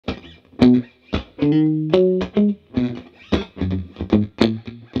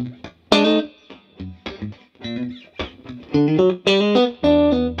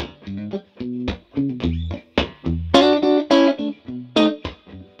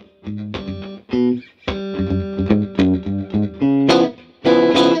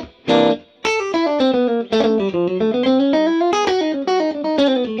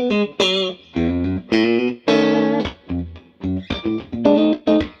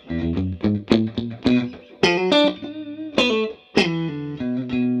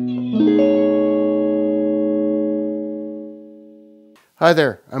Hi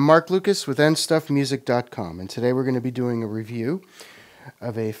there, I'm Mark Lucas with nstuffmusic.com, and today we're going to be doing a review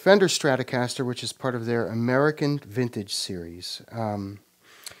of a Fender Stratocaster, which is part of their American Vintage series.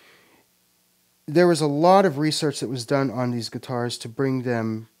 There was a lot of research that was done on these guitars to bring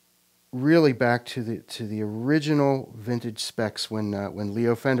them really back to the original vintage specs when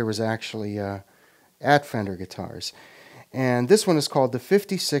Leo Fender was actually at Fender Guitars. And this one is called the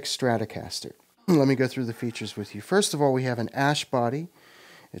 56 Stratocaster. Let me go through the features with you. First of all, we have an ash body.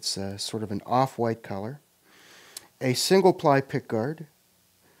 It's sort of an off-white color. A single-ply pickguard.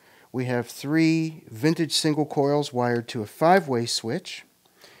 We have 3 vintage single coils wired to a 5-way switch.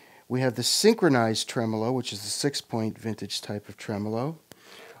 We have the synchronized tremolo, which is the 6-point vintage type of tremolo.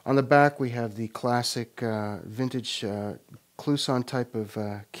 On the back, we have the classic vintage Clouson type of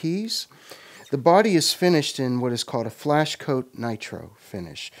keys. The body is finished in what is called a flash coat nitro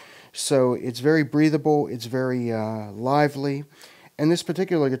finish. So it's very breathable, it's very lively, and this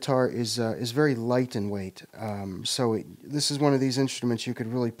particular guitar is very light in weight. This is one of these instruments you could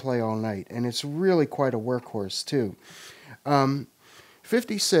really play all night, and it's really quite a workhorse too.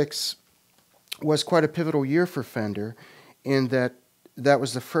 56 was quite a pivotal year for Fender in that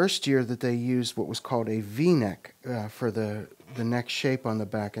was the first year that they used what was called a V-neck for the neck shape on the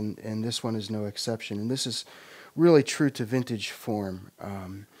back, and this one is no exception. And this is really true to vintage form.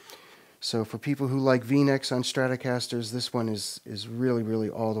 So for people who like V-necks on Stratocasters, this one is really, really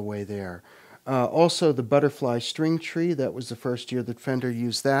all the way there. Also, the butterfly string tree, that was the first year that Fender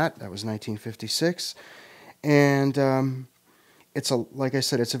used that. That was 1956. And like I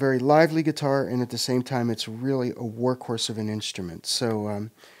said, it's a very lively guitar, and at the same time, it's really a workhorse of an instrument. So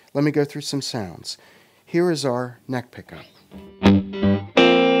let me go through some sounds. Here is our neck pickup.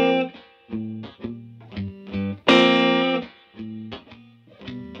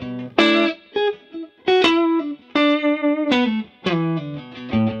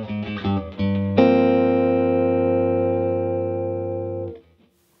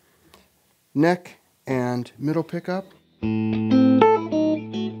 Neck and middle pickup.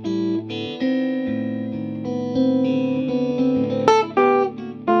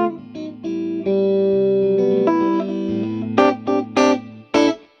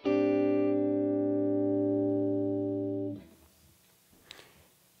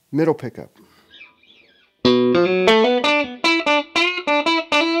 Middle pickup.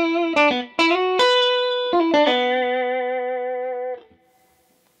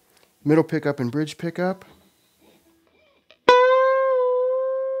 Middle pickup and bridge pickup.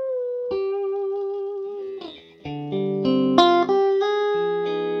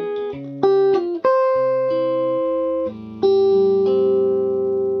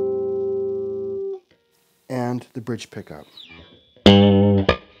 And the bridge pickup.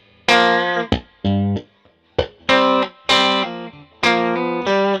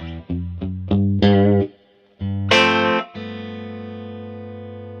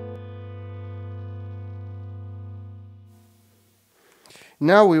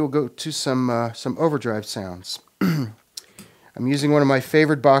 Now we will go to some overdrive sounds. I'm using one of my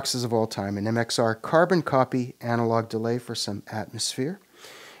favorite boxes of all time, an MXR carbon copy analog delay for some atmosphere.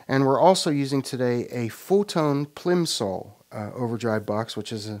 And we're also using today a full-tone Plimsoll overdrive box,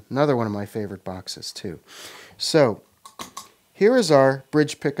 which is another one of my favorite boxes too. So here is our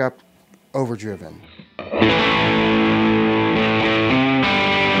bridge pickup overdriven.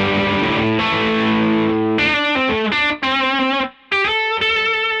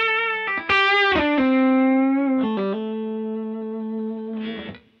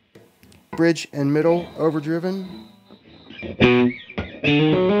 Bridge and middle overdriven.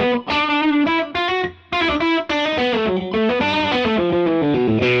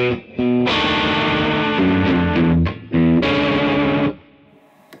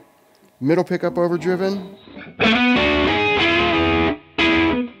 Middle pickup overdriven.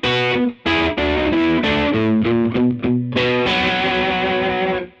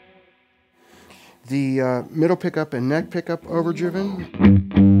 The middle pickup and neck pickup overdriven.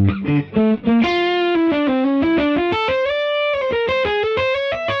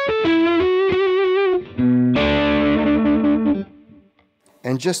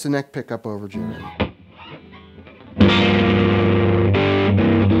 And just the neck pickup overdriven.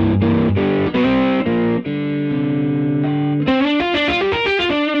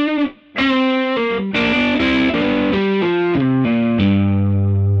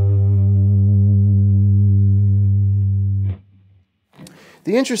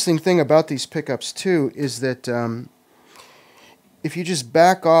 The interesting thing about these pickups too is that if you just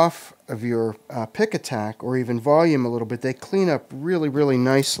back off of your pick attack or even volume a little bit, they clean up really, really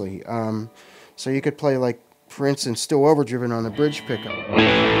nicely. So you could play like for instance, still overdriven on the bridge pickup.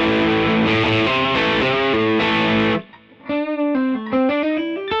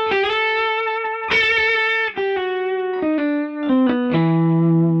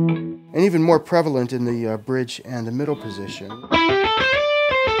 And even more prevalent in the bridge and the middle position.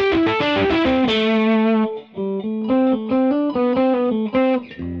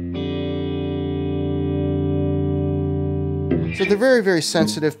 So they're very, very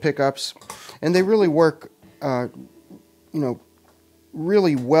sensitive pickups, and they really work,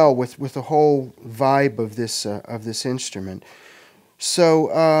 really well with the whole vibe of this instrument. So,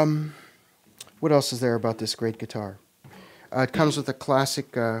 what else is there about this great guitar? It comes with a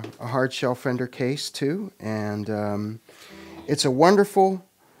classic a hard shell Fender case too, and it's a wonderful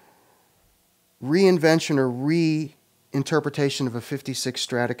reinvention or reinterpretation of a '56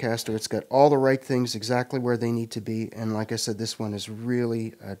 Stratocaster. It's got all the right things exactly where they need to be, and like I said, this one is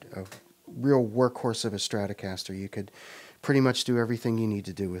really a real workhorse of a Stratocaster. You could pretty much do everything you need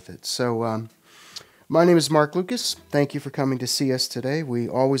to do with it. So my name is Mark Lucas. Thank you for coming to see us today. We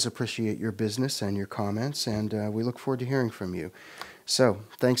always appreciate your business and your comments, and we look forward to hearing from you. So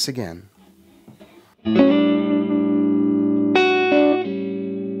thanks again.